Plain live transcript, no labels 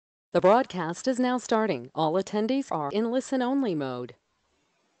The broadcast is now starting. All attendees are in listen-only mode.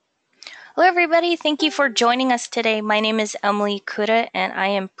 Hello, everybody. Thank you for joining us today. My name is Emily Kuda, and I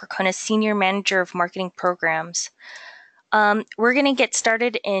am Percona's Senior Manager of Marketing Programs. We're going to get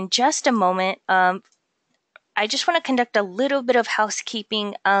started in just a moment. I just want to conduct a little bit of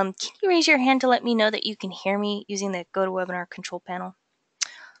housekeeping. Can you raise your hand to let me know that you can hear me using the GoToWebinar control panel?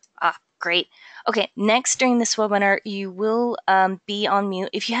 Great. Okay, next during this webinar, you will be on mute.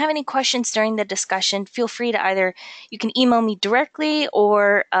 If you have any questions during the discussion, feel free to you can email me directly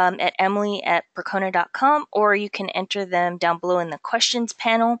or at emily@percona.com, or you can enter them down below in the questions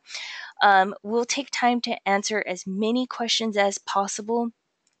panel. We'll take time to answer as many questions as possible.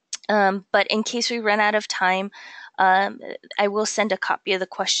 But in case we run out of time, I will send a copy of the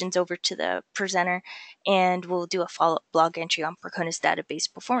questions over to the presenter, and we'll do a follow-up blog entry on Percona's database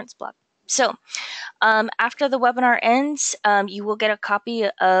performance blog. So after the webinar ends, you will get a copy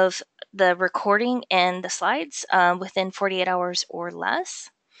of the recording and the slides within 48 hours or less.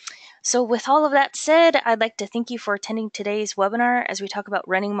 So with all of that said, I'd like to thank you for attending today's webinar as we talk about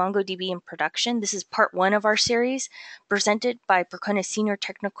running MongoDB in production. This is part 1 of our series, presented by Percona Senior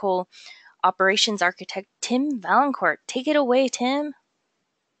Technical Operations Architect Tim Vaillancourt. Take it away, Tim.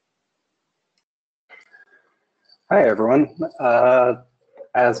 Hi, everyone.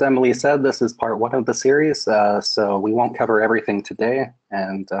 As Emily said, this is part 1 of the series, so we won't cover everything today,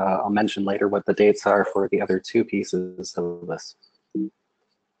 and I'll mention later what the dates are for the other 2 pieces of this.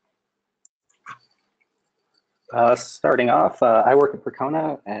 Starting off, I work at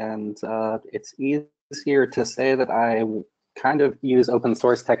Percona, and it's easier to say that I kind of use open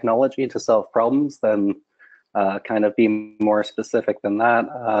source technology to solve problems than kind of be more specific than that.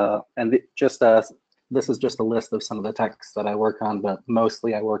 This is just a list of some of the techs that I work on, but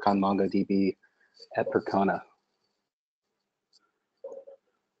mostly I work on MongoDB at Percona.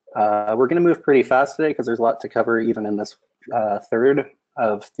 We're going to move pretty fast today because there's a lot to cover even in this third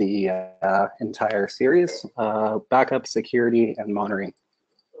of the entire series, backup, security, and monitoring.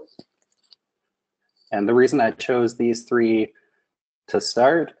 And the reason I chose these 3 to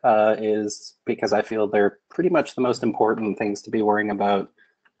start is because I feel they're pretty much the most important things to be worrying about,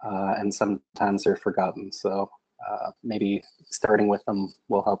 and sometimes they're forgotten. So maybe starting with them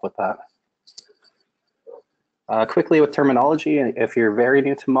will help with that. Quickly with terminology, if you're very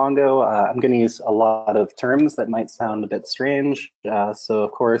new to Mongo, I'm going to use a lot of terms that might sound a bit strange. So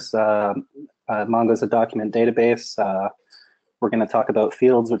of course, Mongo is a document database. We're going to talk about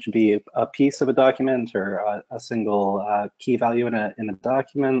fields, which would be a piece of a document or a single key value in a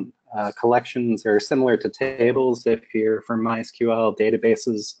document. Collections are similar to tables. If you're from MySQL,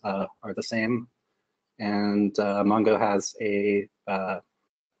 databases are the same. And Mongo has a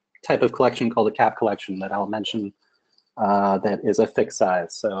type of collection called a cap collection that I'll mention that is a fixed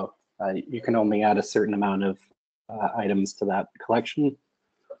size. So you can only add a certain amount of items to that collection.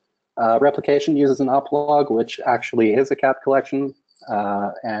 Replication uses an uplog, which actually is a cap collection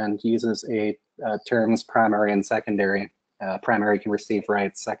and uses terms primary and secondary. Primary can receive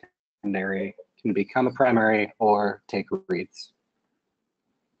writes, secondary can become a primary or take reads.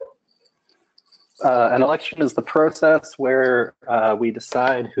 An election is the process where we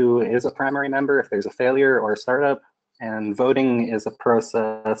decide who is a primary member if there's a failure or a startup, and voting is a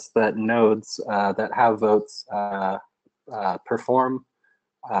process that nodes that have votes perform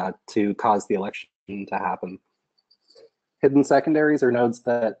to cause the election to happen. Hidden secondaries are nodes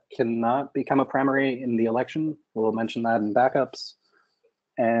that cannot become a primary in the election. We'll mention that in backups.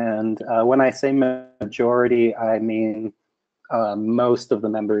 And when I say majority, I mean most of the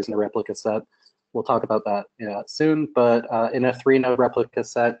members in the replica set. We'll talk about that soon, but in a 3-node replica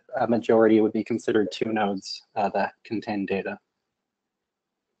set, a majority would be considered 2 nodes that contain data.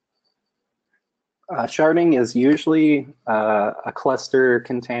 Sharding is usually a cluster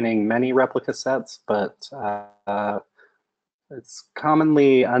containing many replica sets, but it's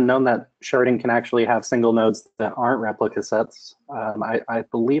commonly unknown that sharding can actually have single nodes that aren't replica sets. I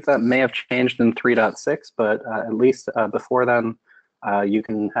believe that may have changed in 3.6, but at least before then, you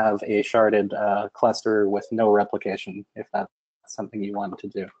can have a sharded cluster with no replication if that's something you want to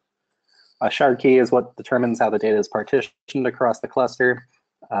do. A shard key is what determines how the data is partitioned across the cluster.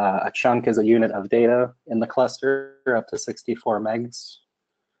 A chunk is a unit of data in the cluster up to 64 megs.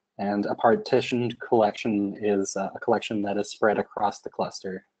 And a partitioned collection is a collection that is spread across the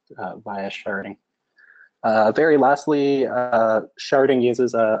cluster via sharding. Very lastly, sharding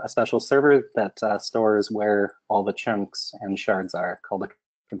uses a special server that stores where all the chunks and shards are, called a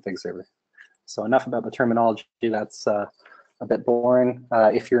config server. So enough about the terminology. That's a bit boring.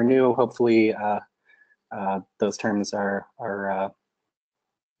 If you're new, hopefully those terms are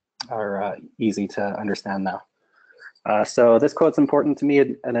are easy to understand now. So this quote's important to me.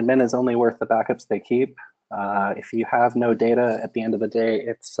 An admin is only worth the backups they keep. If you have no data at the end of the day,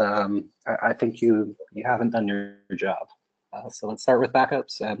 it's I think you haven't done your job. So let's start with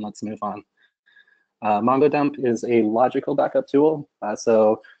backups and let's move on. MongoDump is a logical backup tool.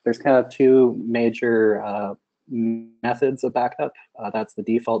 So there's kind of two major methods of backup. That's the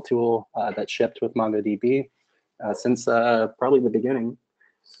default tool that shipped with MongoDB since probably the beginning.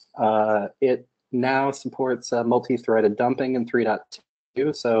 It now supports multi-threaded dumping in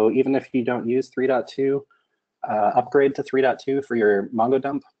 3.2. So even if you don't use 3.2, upgrade to 3.2 for your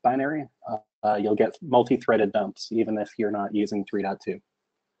MongoDump binary, you'll get multi-threaded dumps even if you're not using 3.2.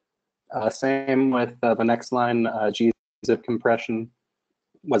 Same with the next line, gzip compression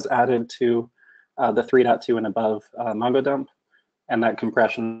was added to the 3.2 and above MongoDump, and that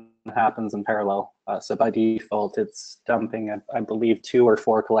compression happens in parallel. So by default, it's dumping, I believe, 2 or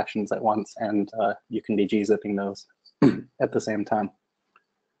 4 collections at once, and you can be gzipping those at the same time.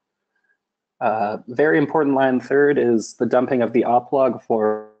 Very important line third is the dumping of the op log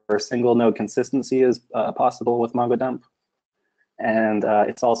for single node consistency is possible with MongoDump. And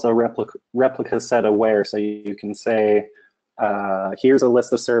it's also replica set aware. So you can say, here's a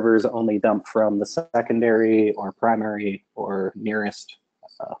list of servers only dump from the secondary or primary or nearest.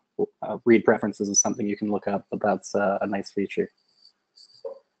 Read preferences is something you can look up, but that's a nice feature.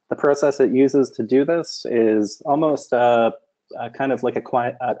 The process it uses to do this is almost kind of like a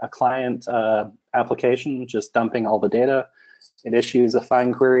client application, just dumping all the data. It issues a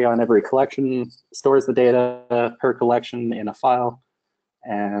find query on every collection, stores the data per collection in a file,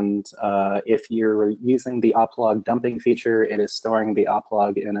 and if you're using the oplog dumping feature, it is storing the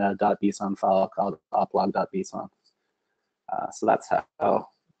oplog in a .bson file called oplog.bson. So that's how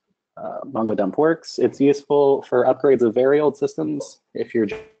MongoDump works. It's useful for upgrades of very old systems. If you're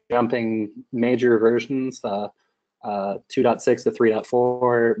jumping major versions, 2.6 to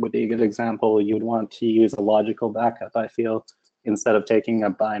 3.4 would be a good example. You would want to use a logical backup, I feel, instead of taking a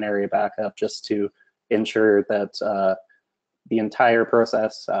binary backup, just to ensure that the entire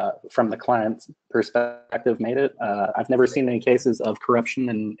process from the client's perspective made it. I've never seen any cases of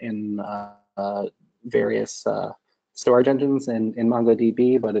corruption in various storage engines in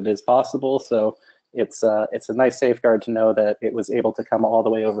MongoDB, but it is possible. So it's a nice safeguard to know that it was able to come all the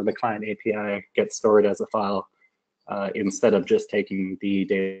way over the client API, get stored as a file, instead of just taking the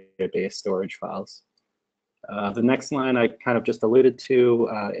database storage files. The next line I kind of just alluded to,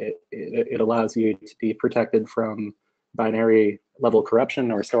 it allows you to be protected from binary level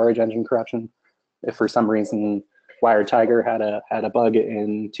corruption or storage engine corruption. If for some reason WireTiger had a bug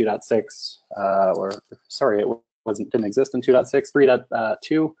in 2.6, or sorry, didn't exist in 2.6,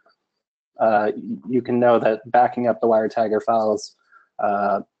 3.2, you can know that backing up the WireTiger files,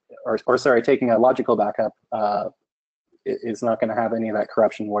 or sorry, taking a logical backup is not going to have any of that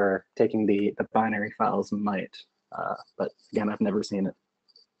corruption where taking the binary files might. But again, I've never seen it.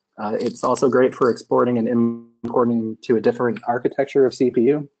 It's also great for exporting and importing to a different architecture of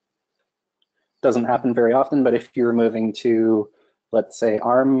CPU. Doesn't happen very often, but if you're moving to, let's say,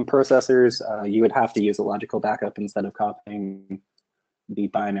 ARM processors, you would have to use a logical backup instead of copying the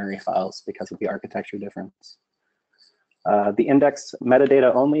binary files because of the architecture difference. The index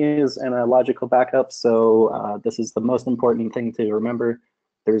metadata only is in a logical backup, so this is the most important thing to remember.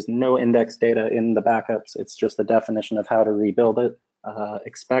 There's no index data in the backups. It's just a definition of how to rebuild it.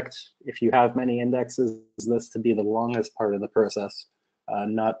 Expect, if you have many indexes, this to be the longest part of the process,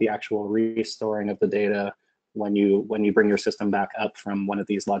 not the actual restoring of the data when you bring your system back up from one of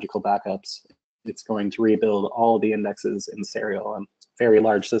these logical backups. It's going to rebuild all the indexes in serial, and very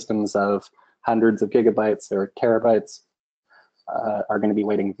large systems of hundreds of gigabytes or terabytes are going to be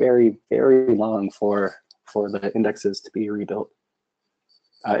waiting very, very long for the indexes to be rebuilt.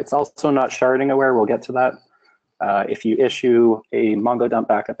 It's also not sharding aware. We'll get to that. If you issue a MongoDump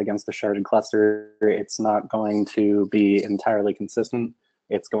backup against a sharded cluster, it's not going to be entirely consistent.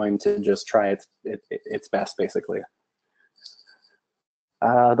 It's going to just try its best, basically.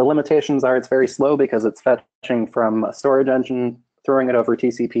 The limitations are it's very slow because it's fetching from a storage engine, throwing it over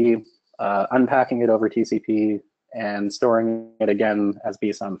TCP, unpacking it over TCP, and storing it again as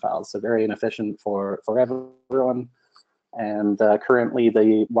BSON files. So very inefficient for everyone. And currently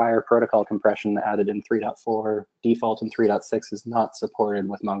the wire protocol compression added in 3.4, default in 3.6 is not supported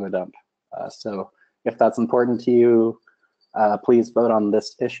with MongoDump. So if that's important to you, please vote on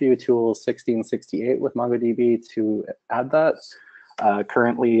this issue, tool 1668 with MongoDB to add that.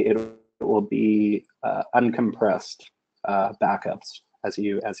 Currently it will be uncompressed backups as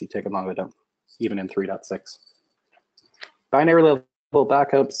you take a MongoDump, even in 3.6. Binary level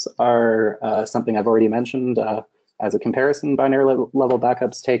backups are something I've already mentioned. As a comparison, binary level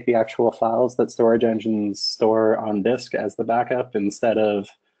backups take the actual files that storage engines store on disk as the backup instead of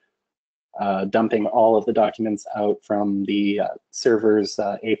dumping all of the documents out from the server's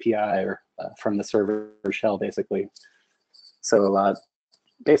API or from the server shell, basically. So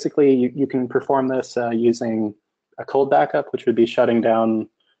basically, you can perform this using a cold backup, which would be shutting down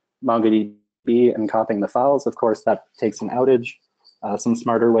MongoDB and copying the files. Of course, that takes an outage. Some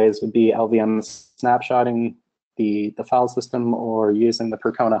smarter ways would be LVM snapshotting the file system or using the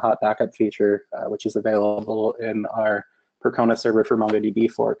Percona hot backup feature, which is available in our Percona server for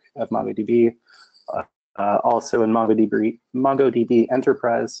MongoDB fork of MongoDB. Also in MongoDB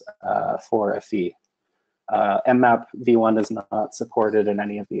Enterprise for a fee. mmap v1 is not supported in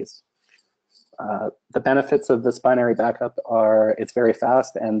any of these. The benefits of this binary backup are it's very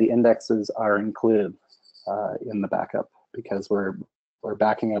fast and the indexes are included in the backup because we're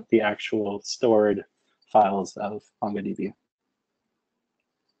backing up the actual stored files of MongoDB.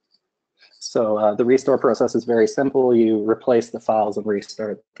 So the restore process is very simple. You replace the files and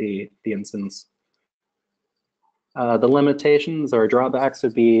restart the instance. The limitations or drawbacks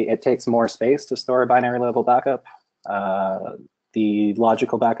would be it takes more space to store a binary level backup. The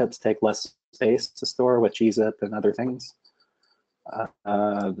logical backups take less space to store with gzip and other things.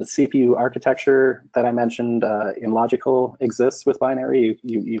 The CPU architecture that I mentioned in logical exists with binary.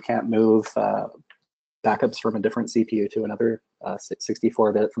 You can't move backups from a different CPU to another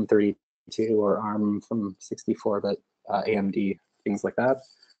 64-bit from 32 or ARM from 64-bit AMD, things like that.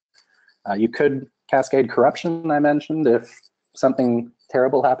 You could cascade corruption, I mentioned. If something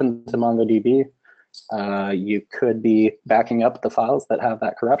terrible happened to MongoDB, you could be backing up the files that have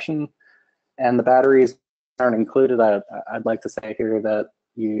that corruption. And the batteries aren't included. I'd like to say here that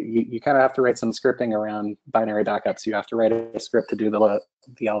you kind of have to write some scripting around binary backups. You have to write a script to do the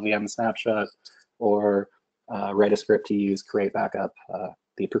LVM snapshot or write a script to use create backup,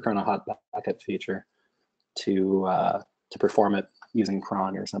 the Percona hot backup feature to perform it using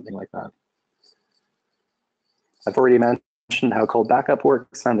cron or something like that. I've already mentioned how cold backup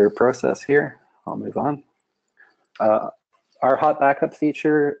works under process here. I'll move on. Our hot backup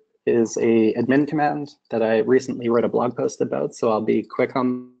feature is a admin command that I recently wrote a blog post about, so I'll be quick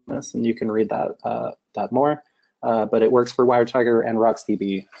on this and you can read that more. But it works for WireTiger and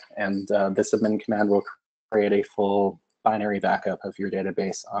RocksDB, and this admin command will create a full binary backup of your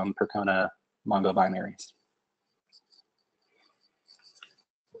database on Percona Mongo binaries.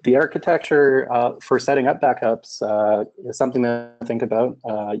 The architecture for setting up backups is something to think about.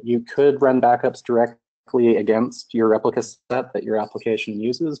 You could run backups directly against your replica set that your application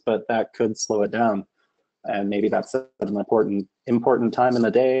uses, but that could slow it down. And maybe that's an important time in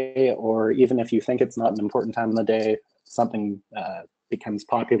the day, or even if you think it's not an important time in the day, something becomes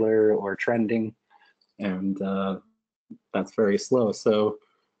popular or trending, and that's very slow. So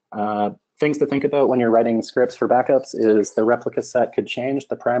things to think about when you're writing scripts for backups is the replica set could change,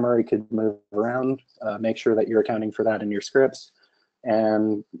 the primary could move around, make sure that you're accounting for that in your scripts.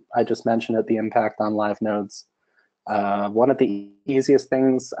 And I just mentioned the impact on live nodes. One of the easiest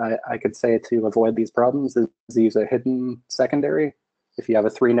things I could say to avoid these problems is use a hidden secondary. If you have a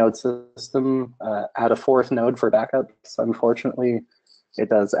 3-node system, add a 4th node for backups. Unfortunately, it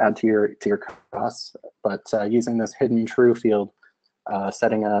does add to your costs, but using this hidden true field,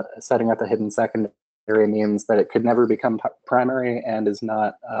 setting up a hidden secondary means that it could never become primary and is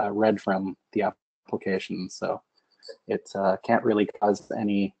not read from the application. So it can't really cause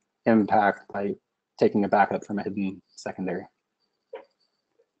any impact by taking a backup from a hidden secondary.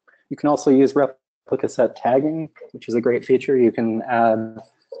 You can also use replica set tagging, which is a great feature. You can add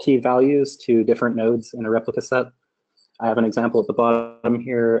key values to different nodes in a replica set. I have an example at the bottom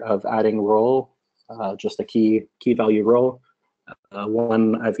here of adding role, just a key value role.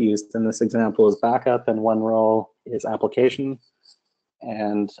 One I've used in this example is backup, and one role is application.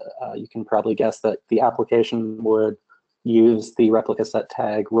 And you can probably guess that the application would use the replica set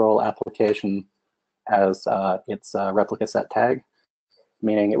tag role application as its replica set tag,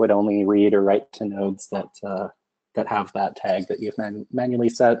 meaning it would only read or write to nodes that have that tag that you've manually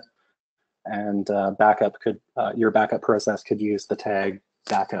set. And your backup process could use the tag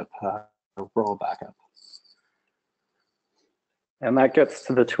backup role backup. And that gets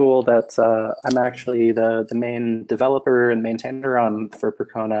to the tool that I'm actually the main developer and maintainer on for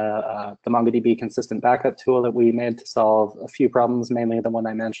Percona, the MongoDB consistent backup tool that we made to solve a few problems, mainly the one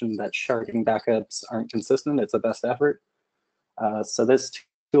I mentioned, that sharding backups aren't consistent. It's a best effort. So this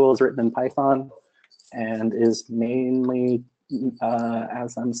tool is written in Python and is mainly,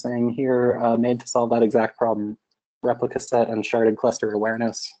 as I'm saying here, made to solve that exact problem. replica set and sharded cluster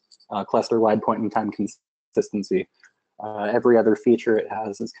awareness, cluster-wide point-in-time consistency. Every other feature it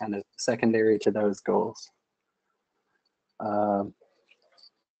has is kind of secondary to those goals. I'll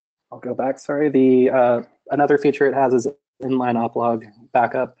go back, sorry. Another feature it has is inline oplog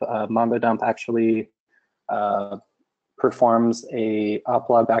backup. MongoDump actually performs a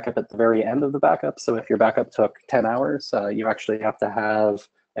oplog backup at the very end of the backup. So if your backup took 10 hours, you actually have to have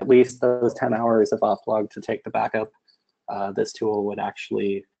at least those 10 hours of oplog to take the backup. This tool would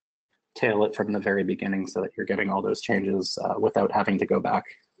actually tail it from the very beginning so that you're getting all those changes without having to go back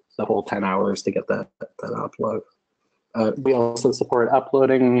the whole 10 hours to get that oplog. We also support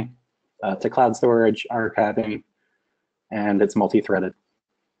uploading to cloud storage, archiving, and it's multi-threaded.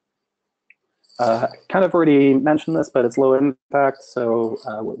 Kind of already mentioned this, but it's low impact, so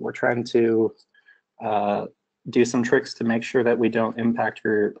we're trying to do some tricks to make sure that we don't impact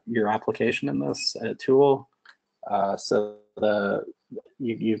your application in this tool. So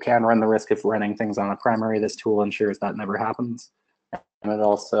you can run the risk of running things on a primary. This tool ensures that never happens. And it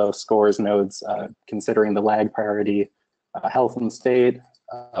also scores nodes considering the lag priority, health and state,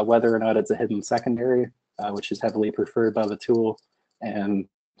 whether or not it's a hidden secondary, which is heavily preferred by the tool. And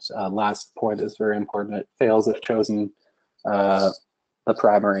last point is very important. It fails if chosen the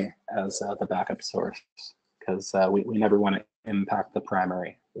primary as the backup source, because we never want to impact the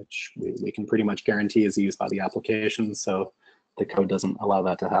primary, which we can pretty much guarantee is used by the application. So the code doesn't allow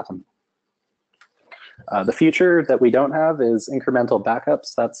that to happen. The feature that we don't have is incremental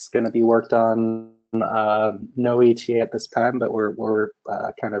backups. That's going to be worked on. No ETA at this time, but we're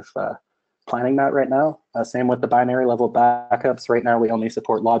kind of planning that right now. Same with the binary level backups. Right now, we only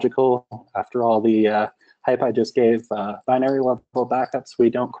support logical. After all the hype I just gave, binary level backups, we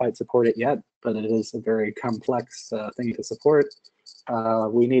don't quite support it yet, but it is a very complex thing to support.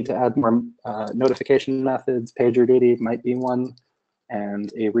 We need to add more notification methods. PagerDuty might be one,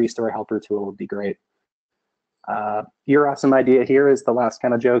 and a restore helper tool would be great. Your awesome idea here is the last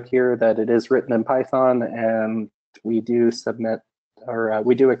kind of joke here, that it is written in Python, and we do submit, or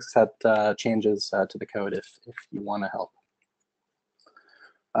we do accept changes to the code if you want to help.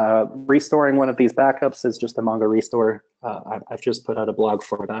 Restoring one of these backups is just a Mongo restore. I've just put out a blog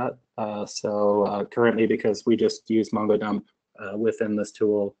for that. So currently, because we just use MongoDump within this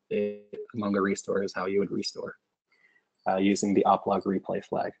tool, a Mongo restore is how you would restore using the oplog replay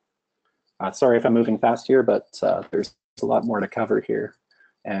flag. Sorry if I'm moving fast here, but there's a lot more to cover here.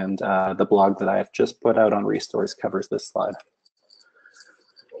 And the blog that I've just put out on restores covers this slide.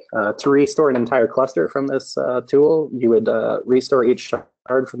 To restore an entire cluster from this tool, you would restore each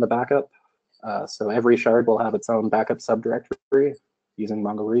shard from the backup. So every shard will have its own backup subdirectory. Using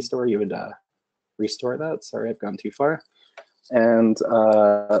Mongo restore, you would restore that. Sorry, I've gone too far. And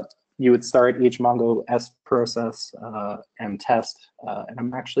you would start each Mongo S process and test. And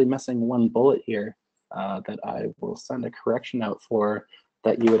I'm actually missing one bullet here that I will send a correction out for,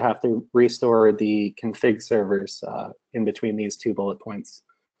 that you would have to restore the config servers in between these two bullet points.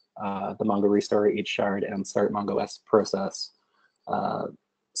 The Mongo restore each shard and start Mongo S process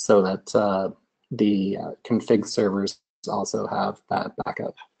so that the config servers also have that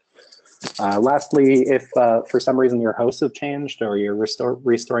backup. Lastly, if for some reason your hosts have changed or you're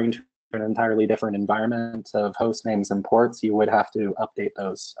restoring to an entirely different environment of host names and ports, you would have to update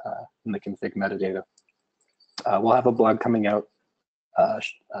those in the config metadata. We'll have a blog coming out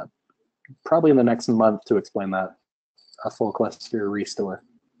probably in the next month to explain that, a full cluster restore.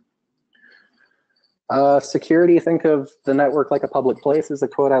 Security, think of the network like a public place is a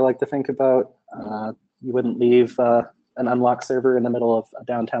quote I like to think about. You wouldn't leave an unlocked server in the middle of a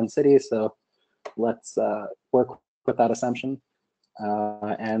downtown city, so let's work with that assumption.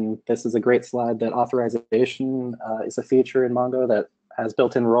 And this is a great slide that authorization is a feature in Mongo that has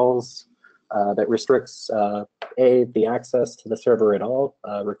built-in roles that restricts the access to the server at all,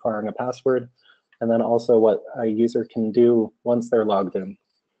 requiring a password, and then also what a user can do once they're logged in.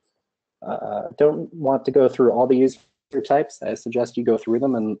 Don't want to go through all the user types. I suggest you go through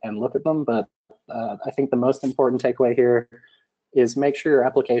them and look at them, but I think the most important takeaway here is make sure your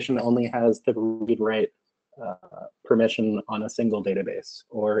application only has the read-write permission on a single database,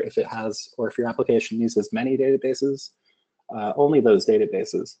 or if your application uses many databases, only those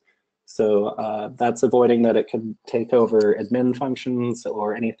databases. So that's avoiding that it could take over admin functions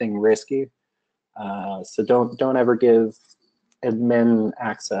or anything risky. So don't ever give admin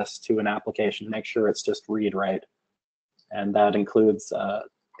access to an application. Make sure it's just read-write, and that includes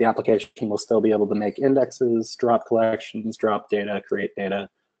the application will still be able to make indexes, drop collections, drop data, create data,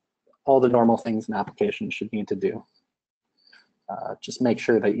 all the normal things an application should need to do. just make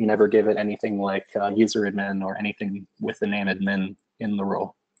sure that you never give it anything like user admin or anything with the name admin in the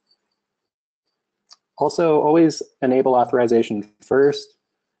role. Also, always enable authorization first.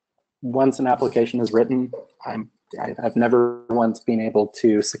 Once an application is written, I've never once been able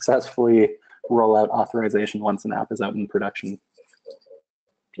to successfully roll out authorization once an app is out in production.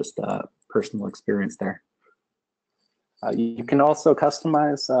 Just personal experience there. You can also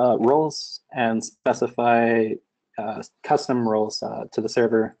customize roles and specify custom roles to the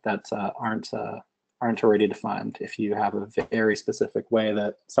server that aren't already defined if you have a very specific way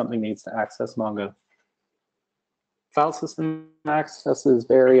that something needs to access Mongo. File system access is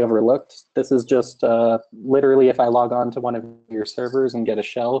very overlooked. This is just literally if I log on to one of your servers and get a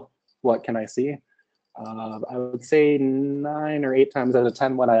shell, what can I see? I would say 9 or 8 times out of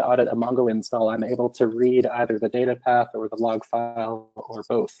 10 when I audit a Mongo install, I'm able to read either the data path or the log file or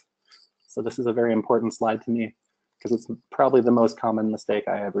both. So this is a very important slide to me because it's probably the most common mistake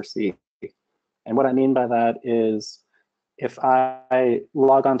I ever see. And what I mean by that is if I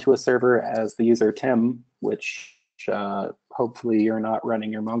log onto a server as the user Tim, which hopefully you're not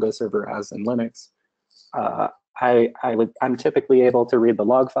running your Mongo server as in Linux, I'm typically able to read the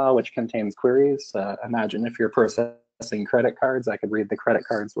log file, which contains queries. Imagine if you're processing credit cards, I could read the credit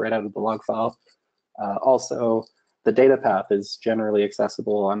cards right out of the log file. Also, the data path is generally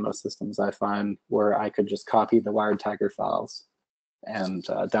accessible on most systems, I find, where I could just copy the wired tagger files and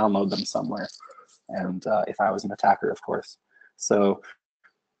download them somewhere. And if I was an attacker, of course. So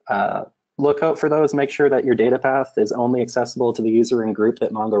look out for those. Make sure that your data path is only accessible to the user and group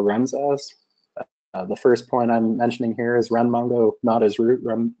that Mongo runs as. The first point I'm mentioning here is run Mongo not as root,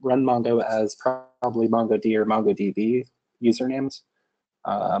 run Mongo as probably MongoD or MongoDB usernames.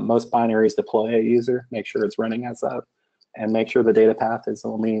 Most binaries deploy a user, make sure it's running as that, and make sure the data path is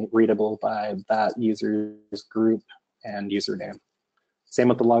only readable by that user's group and username. Same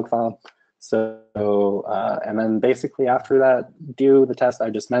with the log file. So, and then basically after that, do the test I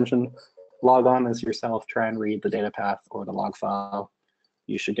just mentioned. Log on as yourself, try and read the data path or the log file.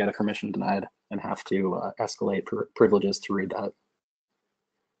 You should get a permission denied and have to escalate privileges to read that.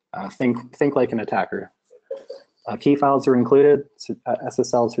 Think like an attacker. Key files are included,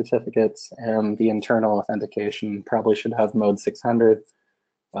 SSL certificates, and the internal authentication probably should have mode 600.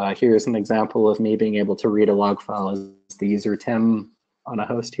 Here's an example of me being able to read a log file as the user Tim on a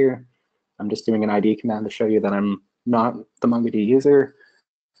host here. I'm just doing an ID command to show you that I'm not the MongoD user,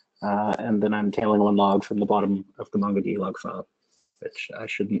 and then I'm tailing one log from the bottom of the MongoD log file, which I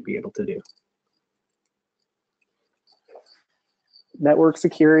shouldn't be able to do. Network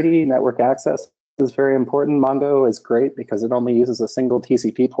security, network access is very important. Mongo is great because it only uses a single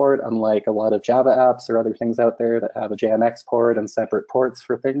TCP port, unlike a lot of Java apps or other things out there that have a JMX port and separate ports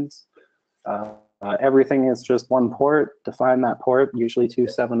for things. Everything is just one port. Define that port, usually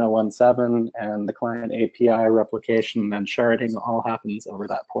 27017, and the client API replication and sharding all happens over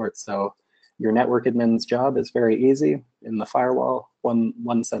that port. So your network admin's job is very easy in the firewall,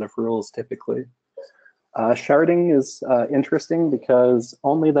 one set of rules typically. Sharding is interesting because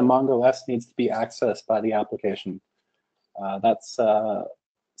only the Mongo OS needs to be accessed by the application. That's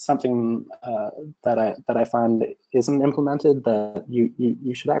something that I find isn't implemented, that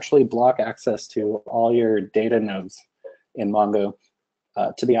you should actually block access to all your data nodes in Mongo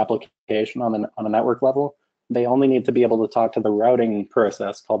to the application on a network level. They only need to be able to talk to the routing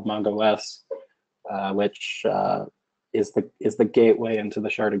process called Mongo OS, which is the gateway into the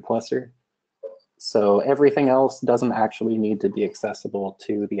sharded cluster. So everything else doesn't actually need to be accessible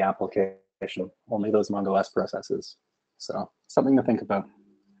to the application, only those Mongo OS processes. So something to think about.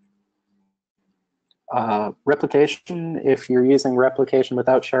 Replication, if you're using replication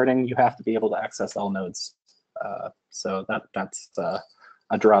without sharding, you have to be able to access all nodes. So that's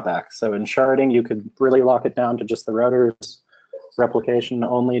a drawback. So in sharding, you could really lock it down to just the routers. Replication,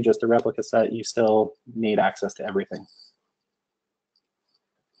 only just a replica set, you still need access to everything.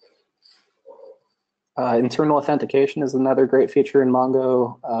 Internal authentication is another great feature in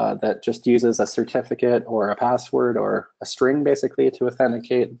Mongo that just uses a certificate or a password or a string basically to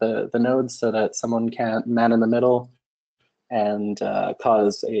authenticate the nodes so that someone can't man in the middle and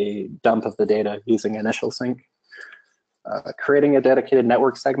cause a dump of the data using initial sync. Creating a dedicated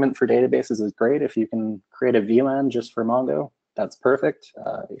network segment for databases is great. If you can create a VLAN just for Mongo, that's perfect.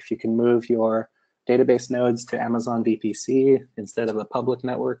 If you can move your database nodes to Amazon VPC instead of a public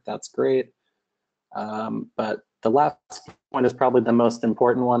network, that's great. But the last point is probably the most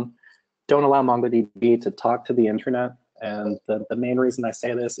important one. Don't allow MongoDB to talk to the internet. And the main reason I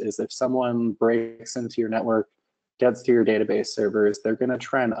say this is if someone breaks into your network, gets to your database servers, they're going to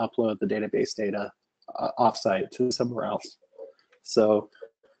try and upload the database data offsite to somewhere else. So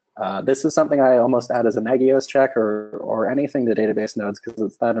this is something I almost add as a Nagios check or anything to database nodes, because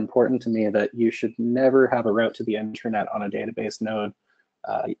it's that important to me that you should never have a route to the internet on a database node.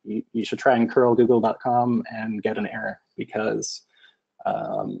 You should try and curl google.com and get an error, because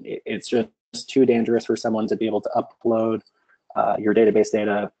it's just too dangerous for someone to be able to upload your database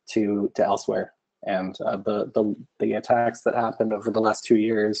data to elsewhere. And the attacks that happened over the last 2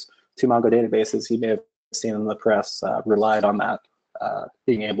 years to Mongo databases, you may have seen in the press, relied on that,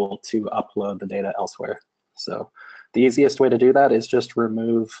 being able to upload the data elsewhere. So the easiest way to do that is just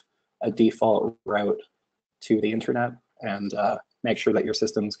remove a default route to the internet and make sure that your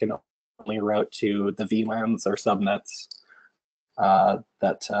systems can only route to the VLANs or subnets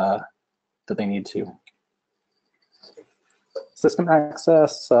that they need to. System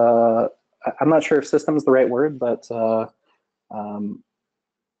access, I'm not sure if system is the right word, but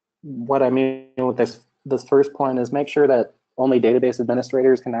what I mean with this first point is make sure that only database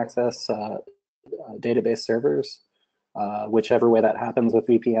administrators can access database servers, whichever way that happens with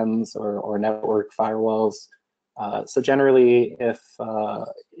VPNs or network firewalls. So generally, if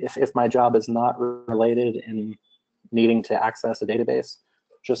my job is not related in needing to access a database,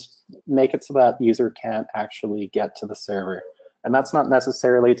 just make it so that user can't actually get to the server. And that's not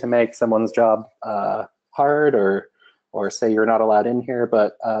necessarily to make someone's job hard or say you're not allowed in here,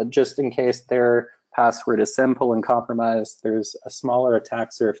 but just in case their password is simple and compromised, there's a smaller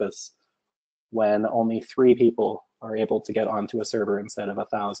attack surface when only 3 people are able to get onto a server instead of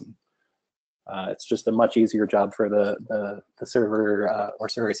 1,000. It's just a much easier job for the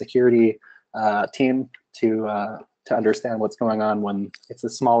server security team to understand what's going on when it's a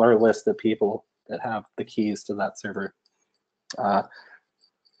smaller list of people that have the keys to that server.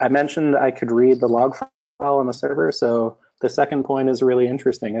 I mentioned I could read the log file on the server, so the second point is really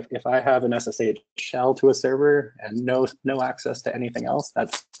interesting. If I have an SSH shell to a server and no access to anything else,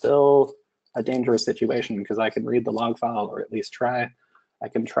 that's still a dangerous situation, because I can read the log file, or at least try. I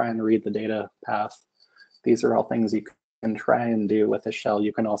can try and read the data path. These are all things you can try and do with a shell.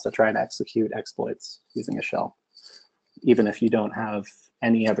 You can also try and execute exploits using a shell, even if you don't have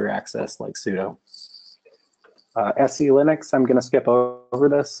any other access like sudo. SE Linux, I'm going to skip over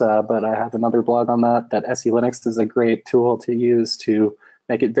this, but I have another blog on that SE Linux is a great tool to use to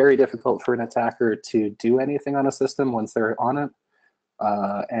make it very difficult for an attacker to do anything on a system once they're on it.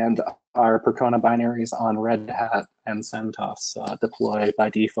 And our Percona binaries on Red Hat and CentOS deploy by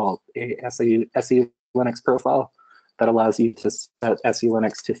default a SE Linux profile that allows you to set SE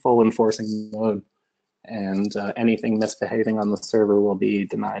Linux to full enforcing mode, and anything misbehaving on the server will be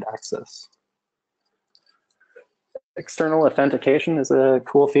denied access. External authentication is a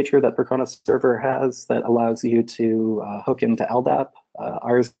cool feature that Percona server has that allows you to hook into LDAP.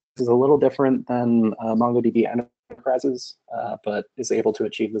 Ours is a little different than MongoDB Enterprises, but is able to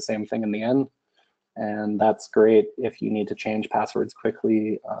achieve the same thing in the end. And that's great if you need to change passwords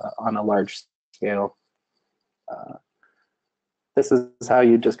quickly on a large scale. This is how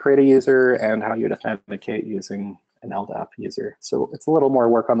you just create a user and how you'd authenticate using an LDAP user. So it's a little more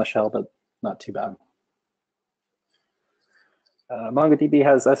work on the shell, but not too bad. MongoDB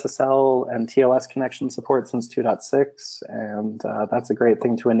has SSL and TLS connection support since 2.6, and that's a great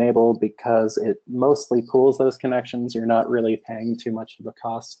thing to enable because it mostly pools those connections. You're not really paying too much of a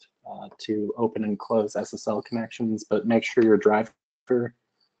cost to open and close SSL connections, but make sure your driver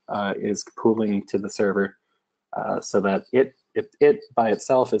is pooling to the server so that it by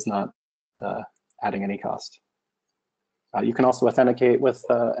itself is not adding any cost. You can also authenticate with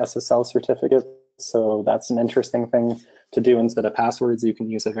SSL certificates, so that's an interesting thing to do. Instead of passwords, you can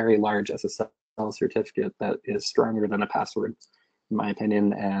use a very large SSL certificate that is stronger than a password, in my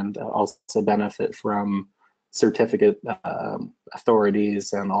opinion, and also benefit from certificate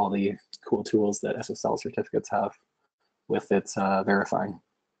authorities and all the cool tools that SSL certificates have with its verifying.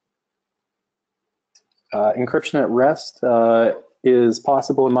 Encryption at rest is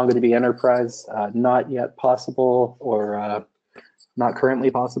possible in MongoDB Enterprise, not yet possible or not currently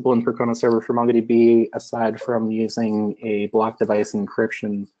possible in Percona server for MongoDB, aside from using a block device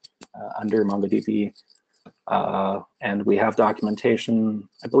encryption under MongoDB. And we have documentation,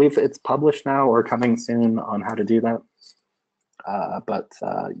 I believe it's published now or coming soon on how to do that. But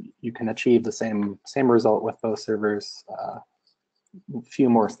you can achieve the same result with both servers. A few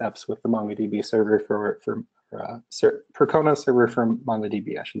more steps with the MongoDB server for Percona server from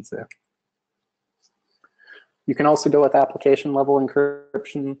MongoDB, I should say. You can also go with application level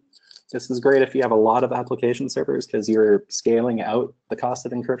encryption. This is great if you have a lot of application servers because you're scaling out the cost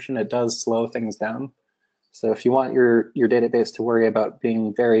of encryption. It does slow things down. So if you want your database to worry about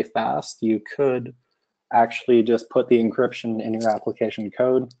being very fast, you could actually just put the encryption in your application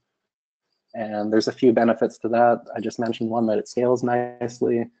code. And there's a few benefits to that. I just mentioned one, that it scales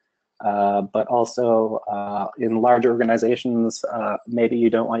nicely, but also in large organizations, maybe you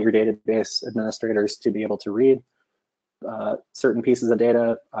don't want your database administrators to be able to read certain pieces of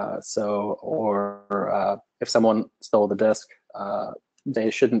data. Or if someone stole the disk,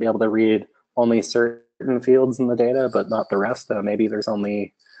 they shouldn't be able to read only certain fields in the data, but not the rest. Maybe there's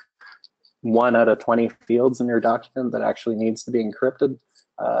only 1 out of 20 fields in your document that actually needs to be encrypted.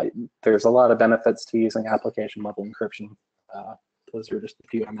 There's a lot of benefits to using application level encryption. Those are just a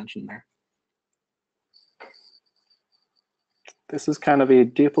few I mentioned there. This is kind of a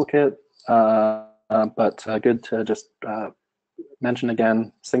duplicate, but good to just mention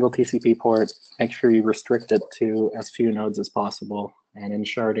again. Single TCP port, make sure you restrict it to as few nodes as possible. And in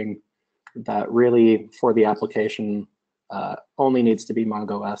sharding, that really, for the application, only needs to be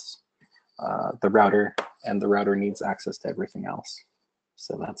MongoOS, the router, and the router needs access to everything else.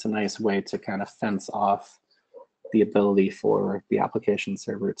 So that's a nice way to kind of fence off the ability for the application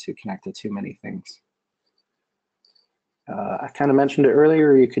server to connect to too many things. I kind of mentioned it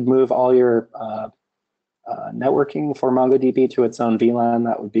earlier, you could move all your networking for MongoDB to its own VLAN.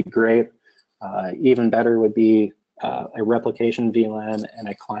 That would be great. Even better would be a replication VLAN and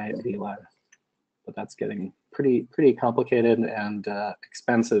a client VLAN. But that's getting pretty complicated and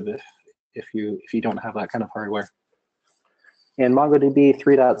expensive if you don't have that kind of hardware. In MongoDB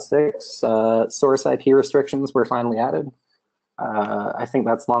 3.6, source IP restrictions were finally added. I think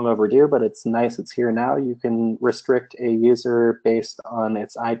that's long overdue, but it's nice it's here now. You can restrict a user based on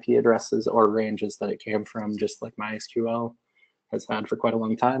its IP addresses or ranges that it came from, just like MySQL has had for quite a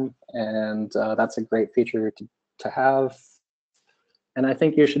long time. And that's a great feature to have. And I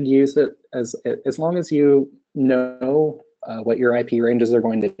think you should use it as long as you know what your IP ranges are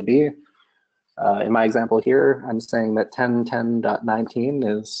going to be. In my example here, I'm saying that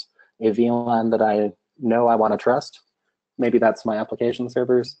 10.10.19 is a VLAN that I know I want to trust. Maybe that's my application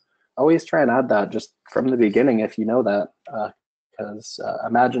servers. Always try and add that just from the beginning if you know that, because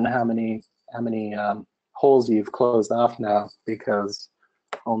imagine how many holes you've closed off now because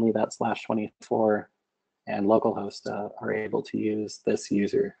only that /24 and localhost are able to use this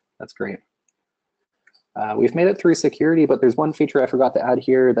user. That's great. We've made it through security, but there's one feature I forgot to add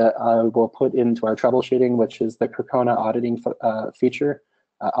here that I will put into our troubleshooting, which is the Percona auditing feature,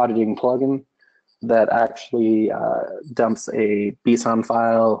 auditing plugin that actually dumps a BSON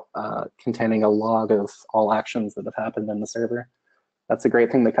file containing a log of all actions that have happened in the server. That's a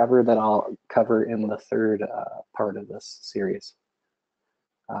great thing to cover that I'll cover in the third part of this series.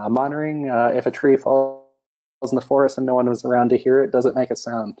 Monitoring, if a tree falls in the forest and no one was around to hear it, does it make a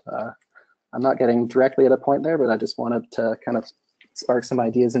sound? I'm not getting directly at a point there, but I just wanted to kind of spark some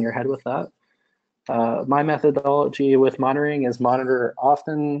ideas in your head with that. My methodology with monitoring is monitor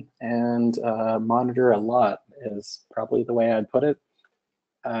often and monitor a lot is probably the way I'd put it.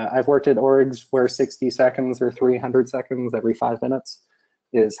 I've worked at orgs where 60 seconds or 300 seconds every 5 minutes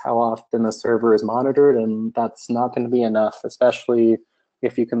is how often the server is monitored, and that's not going to be enough, especially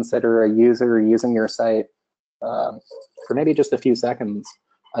if you consider a user using your site for maybe just a few seconds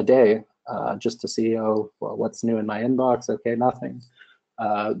a day. Just to see, oh, well, what's new in my inbox? Okay, nothing.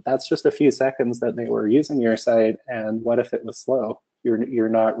 That's just a few seconds that they were using your site, and what if it was slow? You're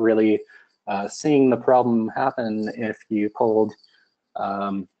not really seeing the problem happen if you pulled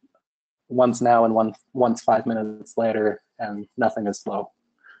once now and once 5 minutes later, and nothing is slow.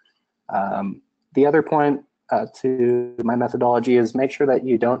 The other point to my methodology is make sure that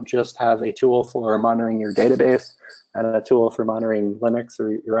you don't just have a tool for monitoring your database and a tool for monitoring Linux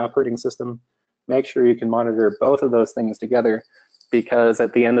or your operating system. Make sure you can monitor both of those things together, because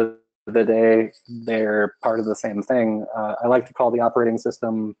at the end of the day, they're part of the same thing. I like to call the operating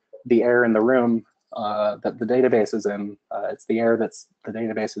system the air in the room that the database is in. It's the air that's the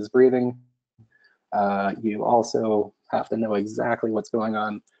database is breathing. You also have to know exactly what's going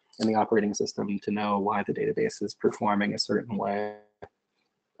on in the operating system to know why the database is performing a certain way.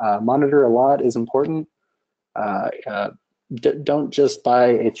 Monitor a lot is important. Don't just buy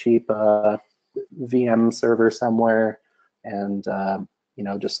a cheap VM server somewhere and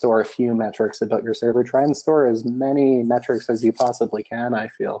just store a few metrics about your server. Try and store as many metrics as you possibly can, I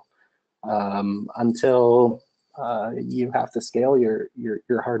feel, until you have to scale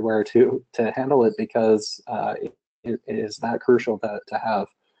your hardware to handle it, because it is that crucial to have.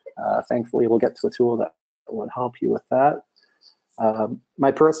 Thankfully, we'll get to a tool that will help you with that.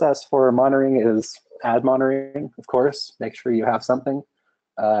 My process for monitoring is add monitoring, of course. Make sure you have something.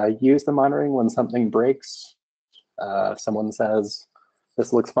 Use the monitoring when something breaks. If someone says,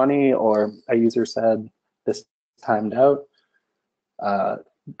 this looks funny, or a user said, this timed out,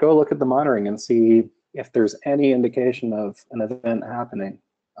 go look at the monitoring and see if there's any indication of an event happening.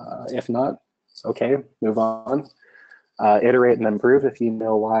 If not, okay, move on. Iterate and improve if you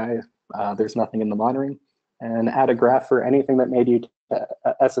know why there's nothing in the monitoring, and add a graph for anything that made you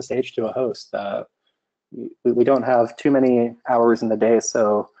SSH to a host. We don't have too many hours in the day,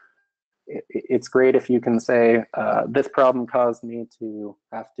 so it's great if you can say, this problem caused me to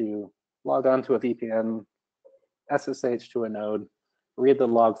have to log on to a VPN, SSH to a node, read the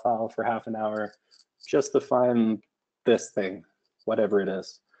log file for half an hour, just to find this thing, whatever it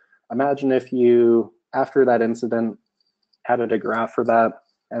is. Imagine if you, after that incident, added a graph for that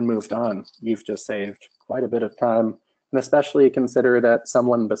and moved on. You've just saved quite a bit of time, and especially consider that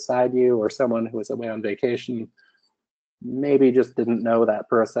someone beside you or someone who was away on vacation maybe just didn't know that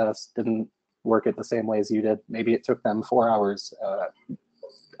process, didn't work it the same way as you did. Maybe it took them 4 hours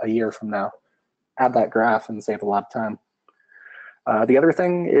a year from now. Add that graph and save a lot of time. The other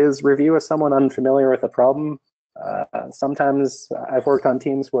thing is review with someone unfamiliar with a problem. Sometimes I've worked on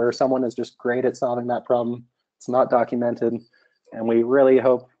teams where someone is just great at solving that problem. It's not documented, and we really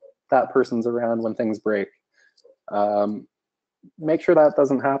hope that person's around when things break. Make sure that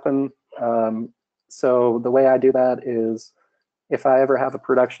doesn't happen. So the way I do that is, if I ever have a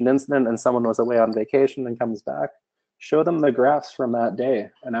production incident and someone was away on vacation and comes back, show them the graphs from that day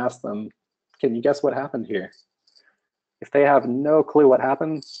and ask them, can you guess what happened here? If they have no clue what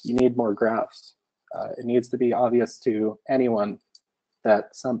happened, you need more graphs. It needs to be obvious to anyone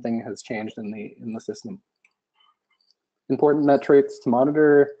that something has changed in the system. Important metrics to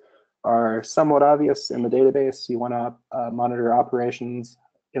monitor are somewhat obvious in the database. You want to monitor operations,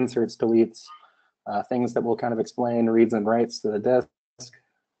 inserts, deletes, things that will kind of explain reads and writes to the disk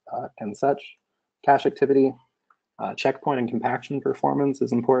and such. Cache activity, checkpoint and compaction performance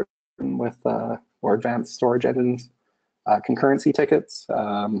is important with more advanced storage engines. Concurrency tickets,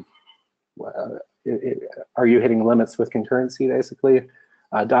 are you hitting limits with concurrency, basically?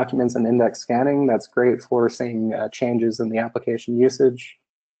 Documents and index scanning, that's great for seeing changes in the application usage.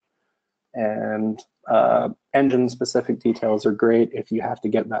 And engine-specific details are great if you have to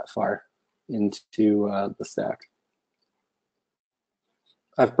get that far into the stack.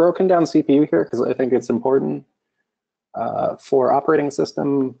 I've broken down CPU here because I think it's important. For operating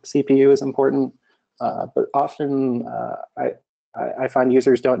system, CPU is important, but often I find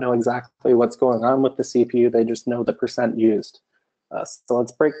users don't know exactly what's going on with the CPU, they just know the percent used. So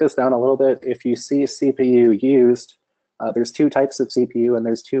let's break this down a little bit. If you see CPU used, there's two types of CPU and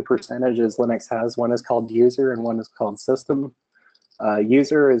there's two percentages Linux has. One is called user and one is called system.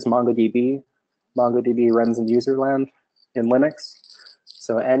 User is MongoDB. MongoDB runs in user land in Linux.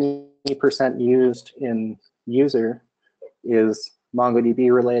 So any percent used in user is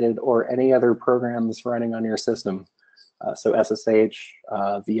MongoDB related or any other programs running on your system. So SSH,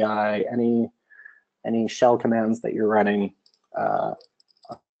 VI, any shell commands that you're running are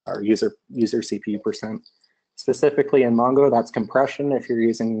user CPU percent. Specifically in Mongo, that's compression if you're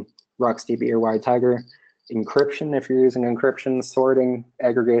using RuxDB or WiTiger. Encryption if you're using encryption, sorting,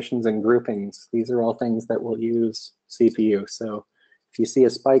 aggregations, and groupings. These are all things that will use CPU. So if you see a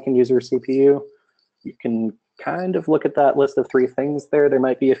spike in user CPU, you can kind of look at that list of 3 things there. There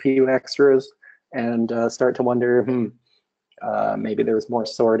might be a few extras and start to wonder, maybe there was more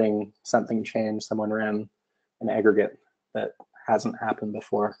sorting, something changed, someone ran an aggregate that hasn't happened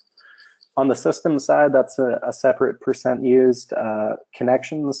before. On the system side, that's a separate percent used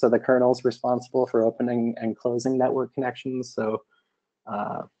connections. So the kernel is responsible for opening and closing network connections. So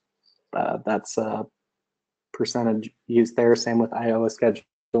that's a percentage used there. Same with I/O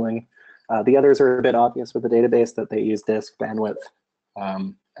scheduling. The others are a bit obvious with the database that they use disk bandwidth,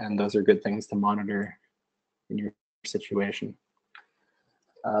 and those are good things to monitor in your situation.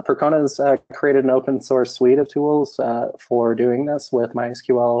 Percona has created an open source suite of tools for doing this with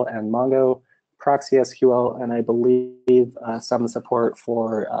MySQL and Mongo, Proxy SQL, and I believe some support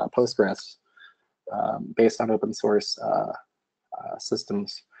for Postgres based on open source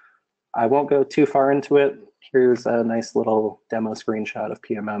systems. I won't go too far into it. Here's a nice little demo screenshot of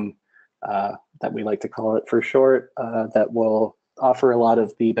PMM that we like to call it for short, that will offer a lot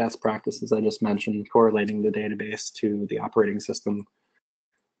of the best practices I just mentioned, correlating the database to the operating system,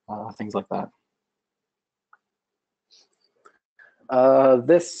 things like that.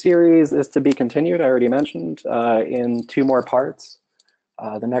 This series is to be continued, I already mentioned, in 2 more parts.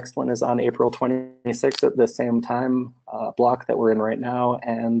 The next one is on April 26th at the same time block that we're in right now,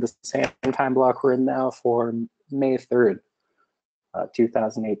 and the same time block we're in now for May 3rd,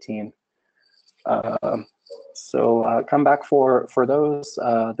 2018. So come back for those.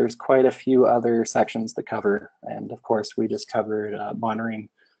 There's quite a few other sections to cover. And of course, we just covered monitoring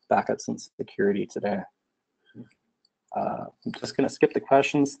backups and security today. I'm just going to skip the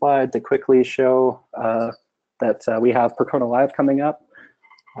questions slide to quickly show that we have Percona Live coming up,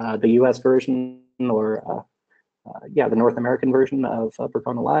 the US version, or yeah, the North American version of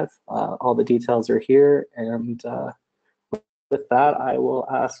Percona Live. All the details are here. And with that, I will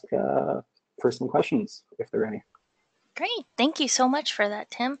ask for some questions, if there are any. Great. Thank you so much for that,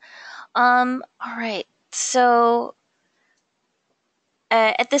 Tim. All right. So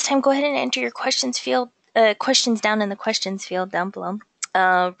at this time, go ahead and enter your questions down in the questions field down below.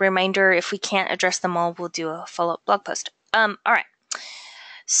 Reminder, if we can't address them all, we'll do a follow-up blog post. All right.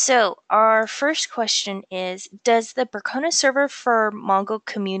 So our first question is, does the Percona server for Mongo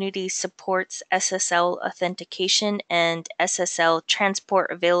community supports SSL authentication and SSL transport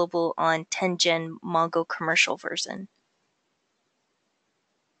available on 10-gen Mongo commercial version?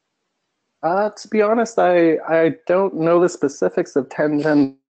 To be honest, I don't know the specifics of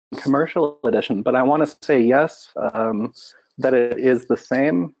 10-gen commercial edition, but I want to say yes, that it is the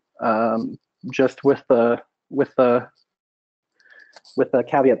same, just with the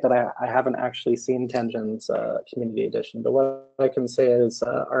caveat that I haven't actually seen 10gen's community edition. But what I can say is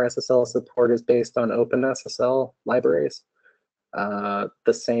our SSL support is based on open SSL libraries, the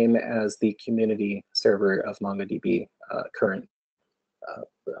same as the community server of MongoDB current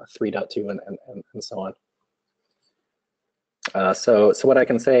 3.2 and so on. So what I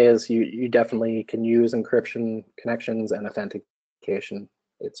can say is you definitely can use encryption connections and authentication.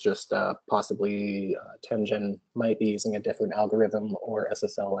 It's just possibly 10gen might be using a different algorithm or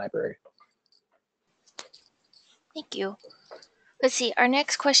SSL library. Thank you. Let's see, our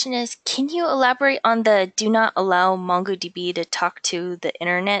next question is, can you elaborate on the do not allow MongoDB to talk to the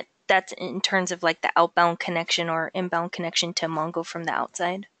internet? That's in terms of like the outbound connection or inbound connection to Mongo from the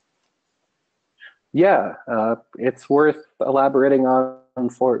outside. Yeah, it's worth elaborating on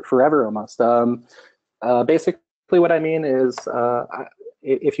for forever almost. Basically what I mean is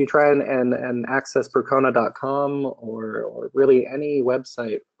if you try and access Percona.com or really any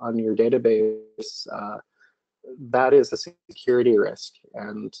website on your database, that is a security risk.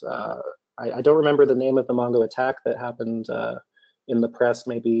 And I don't remember the name of the Mongo attack that happened in the press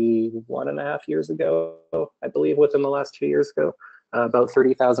maybe 1.5 years ago, I believe within the last 2 years ago. About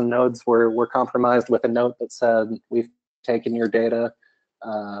 30,000 nodes were compromised with a note that said, we've taken your data,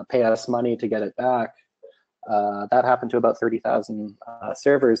 pay us money to get it back. That happened to about 30,000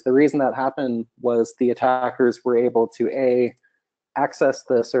 servers. The reason that happened was the attackers were able to access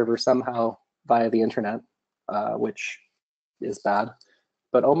the server somehow via the internet, which is bad.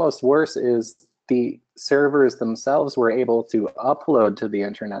 But almost worse is the servers themselves were able to upload to the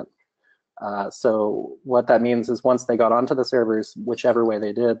internet. So what that means is once they got onto the servers, whichever way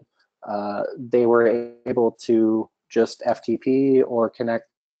they did, they were able to just FTP or connect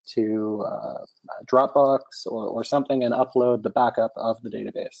to Dropbox or something and upload the backup of the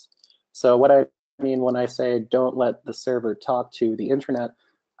database. So what I mean when I say don't let the server talk to the internet,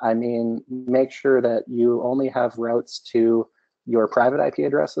 I mean make sure that you only have routes to your private IP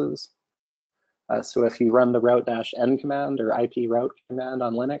addresses. So if you run the route-n command or IP route command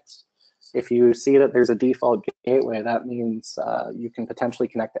on Linux, if you see that there's a default gateway, that means you can potentially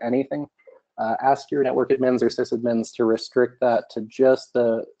connect to anything. Ask your network admins or sysadmins to restrict that to just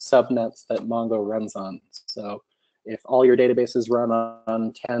the subnets that Mongo runs on. So if all your databases run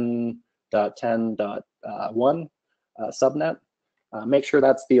on 10.10.1 subnet, make sure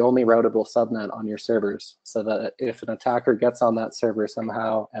that's the only routable subnet on your servers, so that if an attacker gets on that server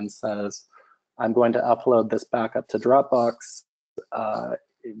somehow and says, I'm going to upload this backup to Dropbox,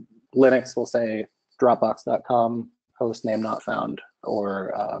 Linux will say dropbox.com, host name not found,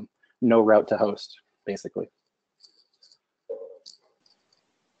 or no route to host, basically.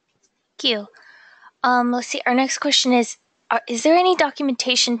 Thank you. Let's see, our next question is there any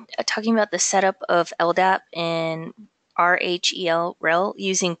documentation talking about the setup of LDAP in RHEL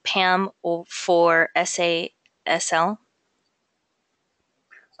using PAM for SASL?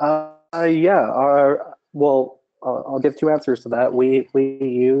 Yeah, well, I'll give two answers to that. We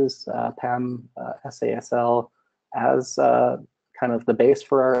use PAM SASL as kind of the base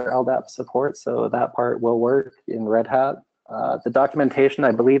for our LDAP support, so that part will work in Red Hat. The documentation,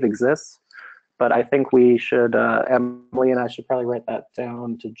 I believe, exists, but I think we should, Emily and I should probably write that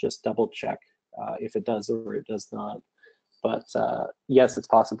down to just double check if it does or it does not. But yes, it's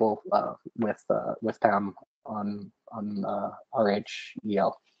possible with PAM on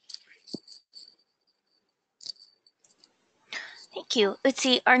RHEL. Thank you. Let's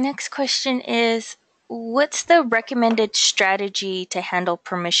see, our next question is, what's the recommended strategy to handle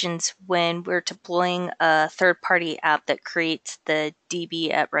permissions when we're deploying a third-party app that creates the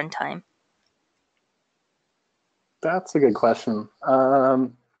DB at runtime? That's a good question.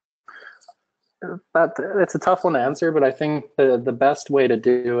 But it's a tough one to answer, but I think the best way to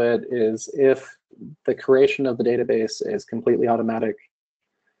do it is if the creation of the database is completely automatic,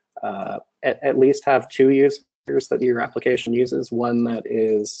 at least have two users that your application uses, one that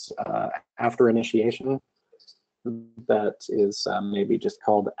is after initiation that is maybe just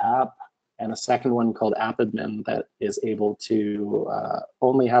called app, and a second one called app admin that is able to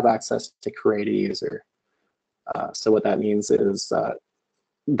only have access to create a user. So what that means is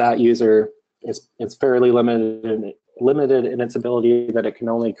that user is fairly limited in its ability, that it can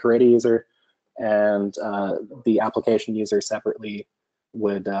only create a user, and the application user separately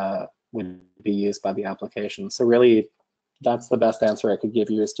would be used by the application. So really, that's the best answer I could give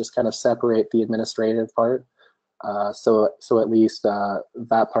you, is just kind of separate the administrative part. So at least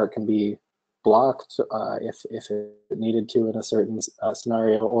that part can be blocked if it needed to in a certain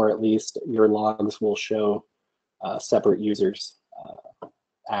scenario, or at least your logs will show separate users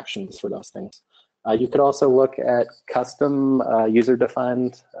actions for those things. You could also look at custom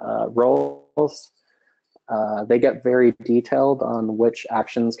user-defined roles. They get very detailed on which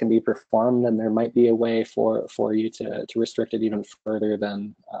actions can be performed, and there might be a way for you to restrict it even further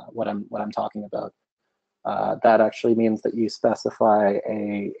than what I'm talking about. That actually means that you specify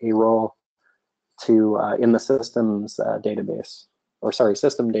a role to in the system's database, or sorry,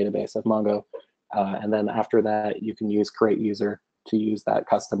 system database of Mongo, and then after that you can use create user to use that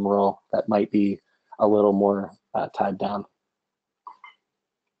custom role that might be a little more tied down.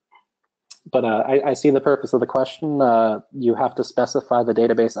 But I see the purpose of the question. You have to specify the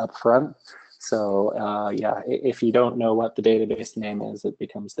database up front. So yeah, if you don't know what the database name is, it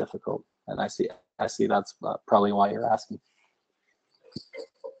becomes difficult. And I see that's probably why you're asking.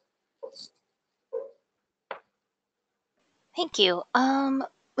 Thank you.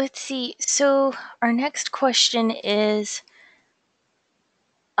 Let's see. So our next question is,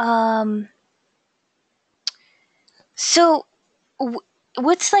 so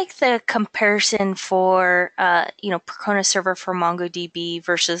what's like the comparison for, Percona server for MongoDB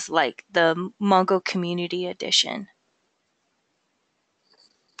versus like the Mongo Community Edition?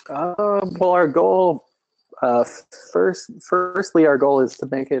 Well, our goal, firstly, our goal is to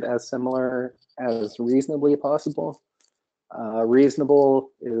make it as similar as reasonably possible.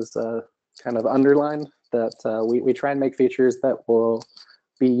 Reasonable is kind of underlined, that we try and make features that will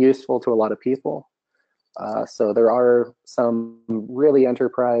be useful to a lot of people. So there are some really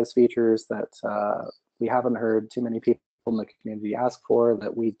enterprise features that we haven't heard too many people in the community ask for,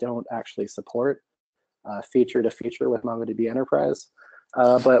 that we don't actually support feature to feature with MongoDB Enterprise.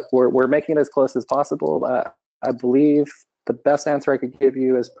 But we're making it as close as possible. I believe the best answer I could give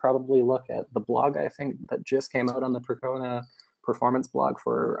you is probably look at the blog, I think, that just came out on the Percona performance blog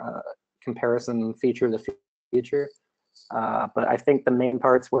for comparison feature to feature. But I think the main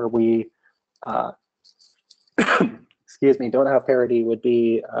parts where we excuse me, don't have parity would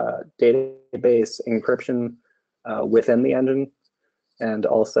be database encryption within the engine, and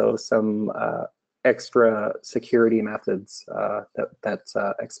also some extra security methods that's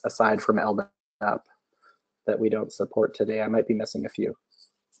aside from LDAP that we don't support today. I might be missing a few.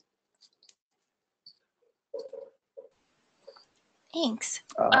 Thanks.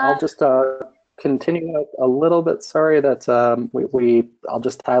 I'll just continue a little bit. Sorry that I'll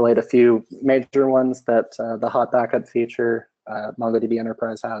just highlight a few major ones that the hot backup feature MongoDB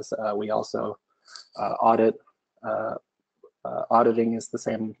Enterprise has. We also audit. Auditing is the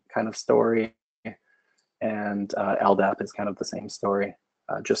same kind of story, and LDAP is kind of the same story,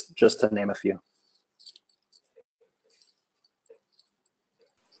 just to name a few.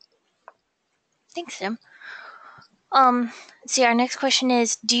 Thanks, Tim. See, our next question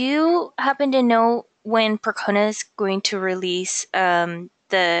is, do you happen to know when Percona is going to release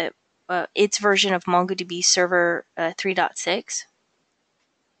its version of MongoDB Server 3.6?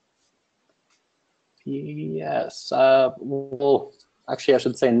 Yes. Well, actually, I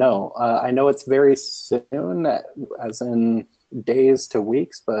should say no. I know it's very soon, as in days to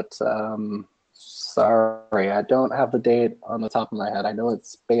weeks, but sorry, I don't have the date on the top of my head. I know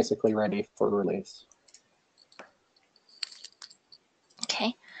it's basically ready for release.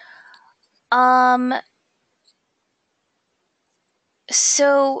 Okay.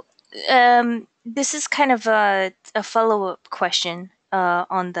 So this is kind of a follow-up question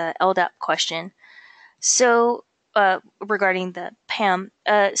on the LDAP question. So regarding the PAM,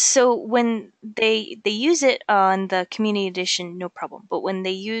 so when they use it on the Community Edition, no problem. But when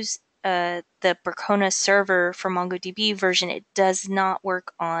they use the Percona server for MongoDB version, it does not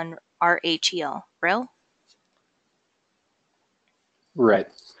work on RHEL, RHEL? Right.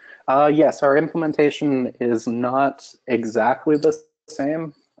 Yes, our implementation is not exactly the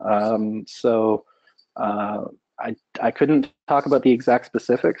same. I couldn't talk about the exact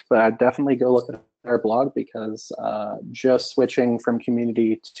specifics, but I'd definitely go look at our blog, because just switching from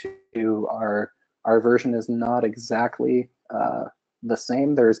community to our version is not exactly the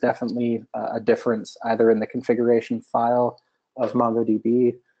same. There's definitely a difference either in the configuration file of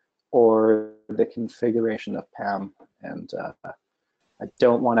MongoDB or the configuration of PAM. And I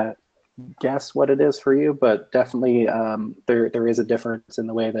don't want to guess what it is for you, but definitely there is a difference in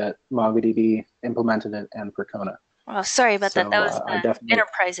the way that MongoDB implemented it and Percona. Oh, sorry about that. That was I the definitely.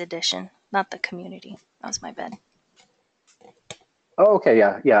 Enterprise Edition, not the Community. That was my bad. Oh, okay,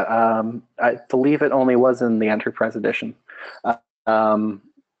 yeah. I believe it only was in the Enterprise Edition, but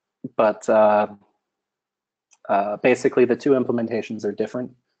basically the two implementations are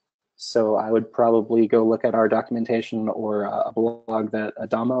different. So I would probably go look at our documentation or a blog that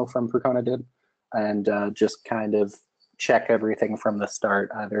Adamo from Percona did, and just kind of check everything from the start.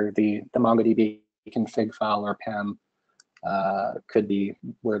 Either the MongoDB config file or PAM could be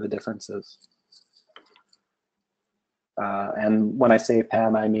where the difference is. And when I say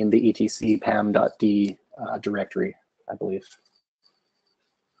PAM, I mean the etc pam.d directory, I believe.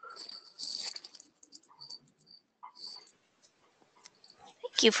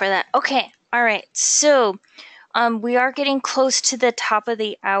 Thank you for that. Okay. All right. So we are getting close to the top of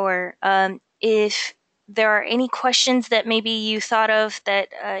the hour. If there are any questions that maybe you thought of that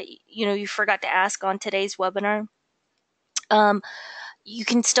you forgot to ask on today's webinar, you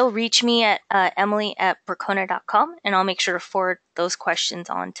can still reach me at emily@percona.com, and I'll make sure to forward those questions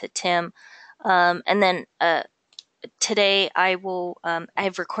on to Tim. And then today I will. I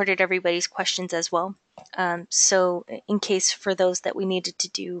have recorded everybody's questions as well. So in case for those that we needed to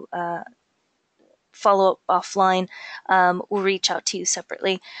do follow up offline, we'll reach out to you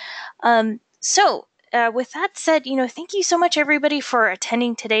separately. With that said, thank you so much, everybody, for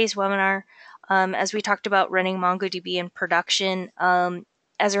attending today's webinar. As we talked about running MongoDB in production.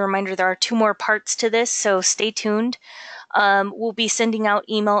 As a reminder, there are 2 more parts to this, so stay tuned. We'll be sending out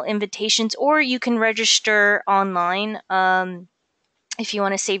email invitations, or you can register online if you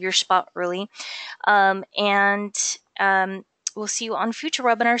want to save your spot early. We'll see you on future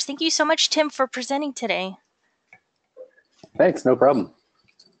webinars. Thank you so much, Tim, for presenting today. Thanks, no problem.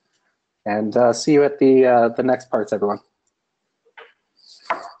 And see you at the next parts, everyone.